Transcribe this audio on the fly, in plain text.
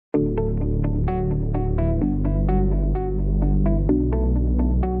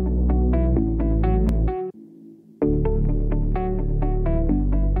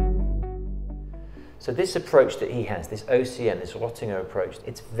So this approach that he has, this OCM, this Rottinger approach,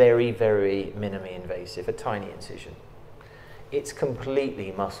 it's very, very minimally invasive, a tiny incision. It's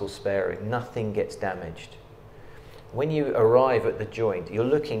completely muscle sparing, nothing gets damaged. When you arrive at the joint, you're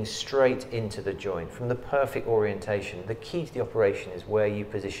looking straight into the joint from the perfect orientation. The key to the operation is where you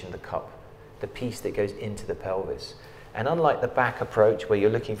position the cup, the piece that goes into the pelvis. And unlike the back approach where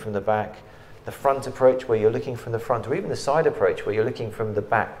you're looking from the back, the front approach where you're looking from the front, or even the side approach where you're looking from the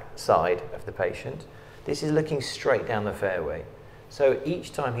back side of the patient, this is looking straight down the fairway. So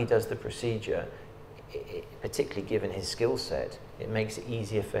each time he does the procedure, particularly given his skill set, it makes it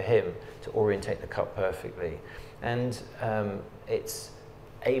easier for him to orientate the cup perfectly. And it's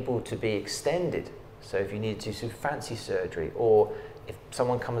able to be extended. So if you need to do some fancy surgery, or if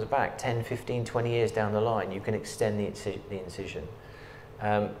someone comes back 10, 15, 20 years down the line, you can extend the incision.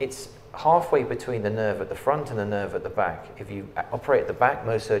 It's halfway between the nerve at the front and the nerve at the back. If you operate at the back,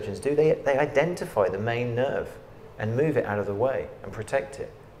 most surgeons do, they identify the main nerve and move it out of the way and protect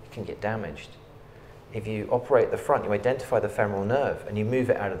it. It can get damaged. If you operate at the front, you identify the femoral nerve and you move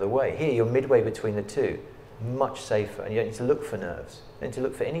it out of the way. Here, you're midway between the two, much safer, and you don't need to look for nerves. You don't need to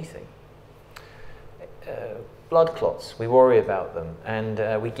look for anything. Blood clots, we worry about them,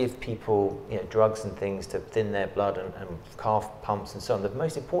 and we give people drugs and things to thin their blood and calf pumps and so on. The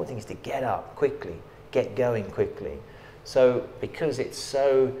most important thing is to get up quickly, get going quickly. So because it's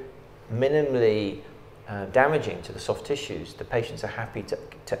so minimally damaging to the soft tissues, the patients are happy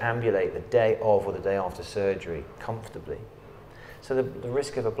to ambulate the day of or the day after surgery comfortably. So the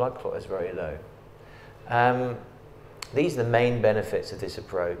risk of a blood clot is very low. These are the main benefits of this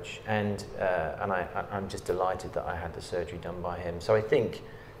approach, and I'm just delighted that I had the surgery done by him. So I think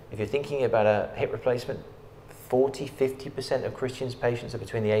if you're thinking about a hip replacement, 40–50% of Kristian's patients are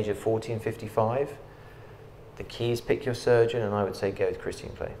between the age of 40 and 55. The key is pick your surgeon, and I would say go with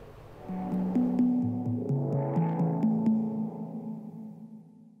Kristian Kley.